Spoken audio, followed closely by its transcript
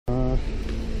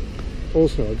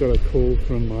Also, I got a call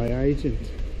from my agent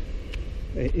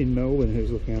in Melbourne who's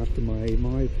looking after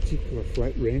my particular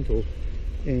flat rental,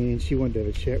 and she wanted to have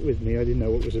a chat with me. I didn't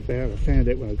know what it was about. I found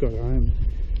out when I got home,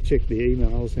 checked the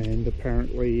emails, and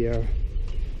apparently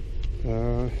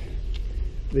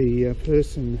the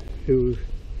person who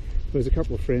was a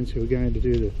couple of friends who were going to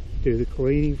do the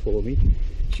cleaning for me,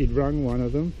 she'd rung one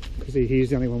of them because he was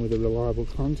the only one with a reliable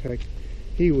contact.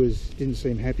 He didn't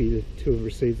seem happy to have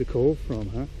received the call from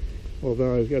her,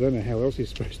 although I don't know how else he's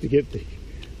supposed to get the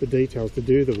details to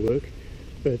do the work.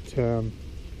 But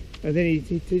and then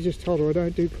he just told her I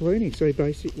don't do cleaning, so he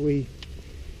basically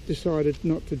decided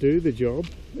not to do the job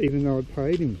even though I'd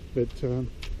paid him. But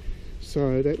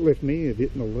so that left me a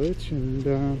bit in the lurch,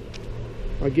 and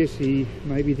I guess he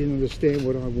maybe didn't understand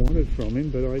what I wanted from him,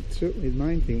 but certainly the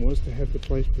main thing was to have the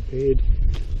place prepared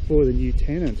for the new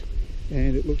tenant,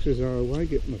 and it looks as though I won't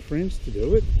get my friends to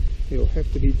do it. It'll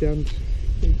have to be done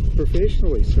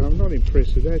professionally, so I'm not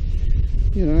impressed with that.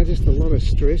 You know, just a lot of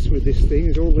stress with this thing.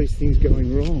 There's all these things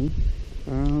going wrong,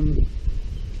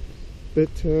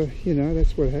 but you know,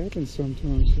 that's what happens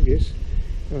sometimes, I guess.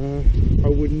 I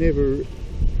would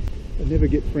I'd never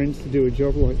get friends to do a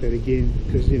job like that again,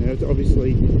 because, you know,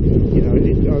 obviously, you know,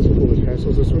 it does cause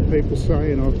hassles. That's what people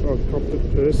say, and I've copped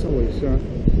it personally. So,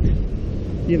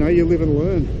 you know, you live and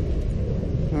learn.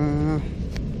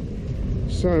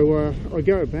 So I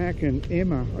go back, and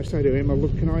I say to Emma,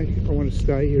 look, I want to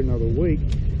stay here another week.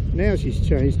 Now she's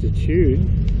changed her tune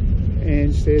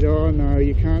and said, oh no,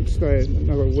 you can't stay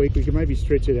another week. We can maybe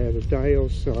stretch it out a day or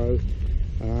so.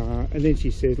 And then she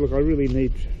said, look, I really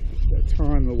need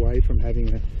time away from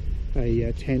having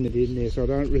a tenant in there, so I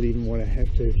don't really even want to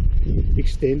have to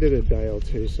extend it a day or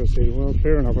two. So I said, well,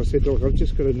 fair enough. I said, look, I've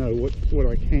just got to know what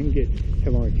I can get,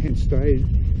 how long I can stay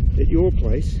at your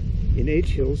place in Edge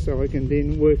Hill, so I can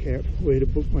then work out where to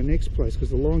book my next place, because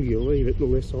the longer you leave it, the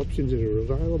less options that are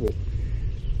available.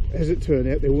 As it turned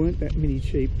out, there weren't that many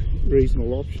cheap,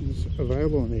 reasonable options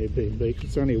available on Airbnb, because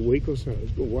it's only a week or so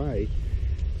away.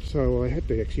 So I had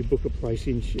to actually book a place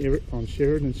on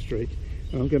Sheridan Street,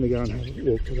 and I'm going to go and have a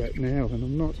walk to that now.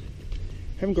 And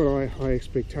haven't got high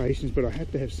expectations, but I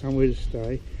had to have somewhere to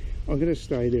stay. I'm going to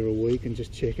stay there a week and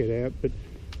just check it out. But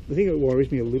the thing that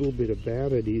worries me a little bit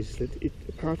about it is that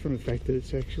apart from the fact that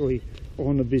it's actually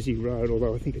on a busy road,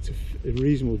 although I think it's a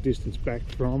reasonable distance back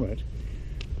from it,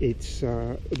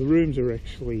 the rooms are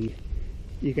actually,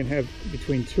 you can have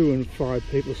between 2 and 5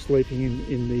 people sleeping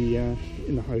in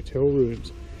the hotel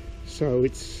rooms. So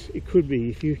it could be,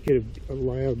 if you get a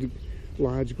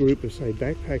large group of, say,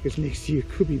 backpackers next to you, it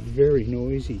could be very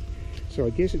noisy. So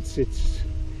I guess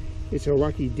it's a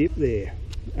lucky dip there.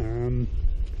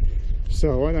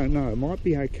 So I don't know, it might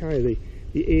be okay.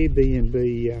 The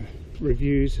Airbnb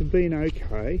reviews have been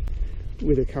okay,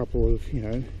 with a couple of, you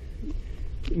know,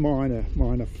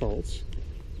 minor faults,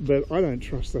 but I don't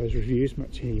trust those reviews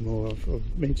much anymore.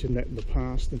 I've mentioned that in the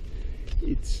past, and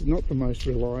it's not the most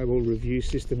reliable review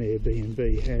system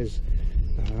Airbnb has.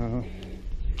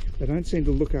 They don't seem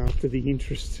to look after the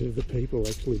interests of the people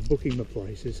actually booking the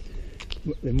places.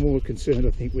 They're more concerned,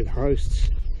 I think, with hosts,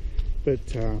 but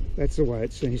that's the way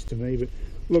it seems to me. But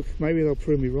look, maybe they'll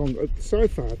prove me wrong. So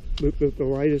far, the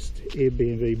latest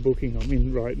Airbnb booking I'm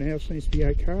in right now seems to be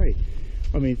okay.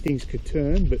 I mean, things could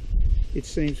turn, but it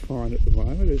seems fine at the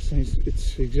moment.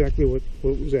 It's exactly what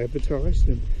was advertised,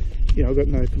 and, you know, I've got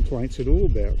no complaints at all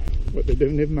about what they've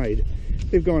done.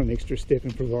 They've gone an extra step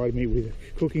and provided me with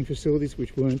cooking facilities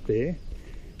which weren't there,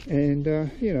 and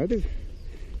you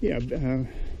know,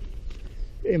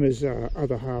 Emma's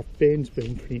other half, Ben's,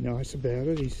 been pretty nice about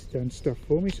it. He's done stuff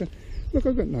for me, so look,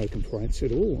 I've got no complaints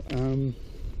at all.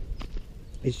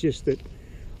 It's just that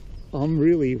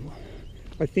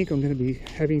I think I'm going to be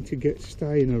having to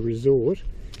stay in a resort,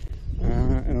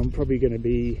 and I'm probably going to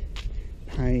be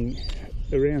paying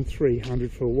around $300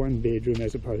 for a 1-bedroom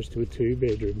as opposed to a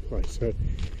 2-bedroom place. So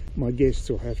my guests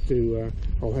will have to,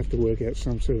 I'll have to work out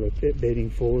some sort of bedding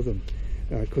for them,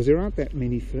 because there aren't that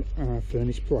many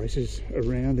furnished places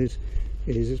around. There's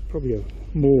probably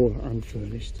more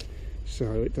unfurnished,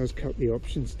 so it does cut the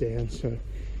options down. So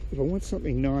if I want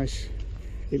something nice,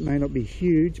 it may not be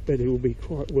huge, but it will be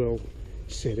quite well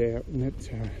set out, and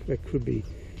that could be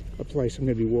a place I'm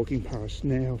going to be walking past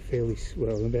now fairly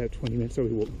well. In about 20 minutes I'll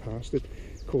be walking past it,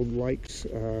 called Lakes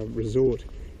Resort,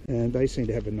 and they seem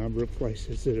to have a number of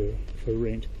places that are for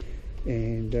rent.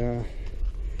 And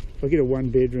if I get a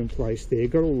 1-bedroom place there,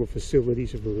 got all the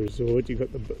facilities of a resort. You've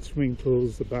got the swimming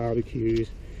pools, the barbecues,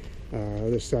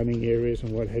 the sunning areas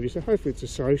and what have you, so hopefully it's a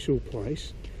social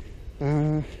place,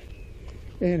 and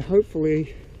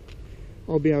hopefully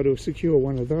I'll be able to secure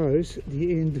one of those at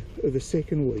the end of the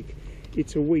second week.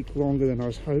 it's a week longer than I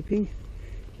was hoping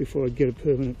before I get a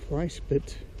permanent place,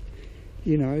 but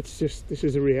you know, it's just, this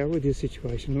is a reality of the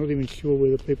situation. I'm not even sure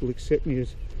whether people accept me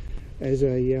as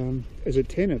a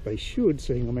tenant. They should,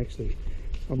 seeing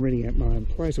I'm renting out my own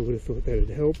place. I would have thought that would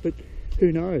help, but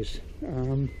who knows?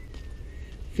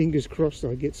 Fingers crossed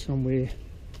I get somewhere.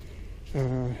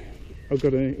 I've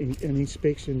got an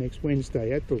inspection next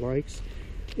Wednesday at the lakes.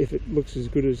 If it looks as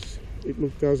good as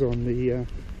it does on the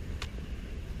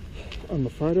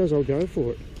photos, I'll go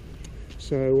for it.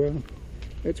 So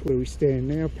that's where we stand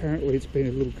now. Apparently it's been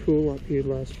a little cool up here the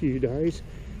last few days.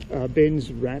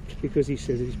 Ben's wrapped because he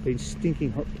says he's been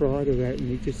stinking hot prior to that, and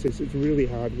he just says it's really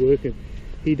hard work, and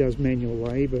he does manual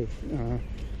labour,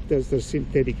 does the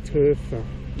synthetic turf,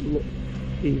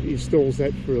 he installs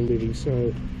that for a living,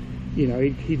 so you know,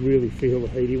 he'd really feel the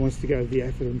heat. He wants to go to the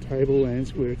Atherton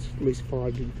tablelands where it's at least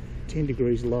 5 to 10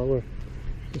 degrees lower.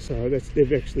 So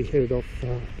they've actually headed off,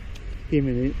 him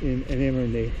and Emma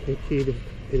and their kid have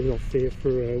headed off there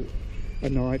for a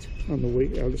night on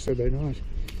the Saturday night,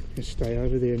 and stay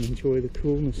over there and enjoy the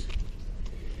coolness.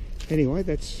 Anyway,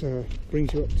 that's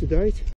brings you up to date.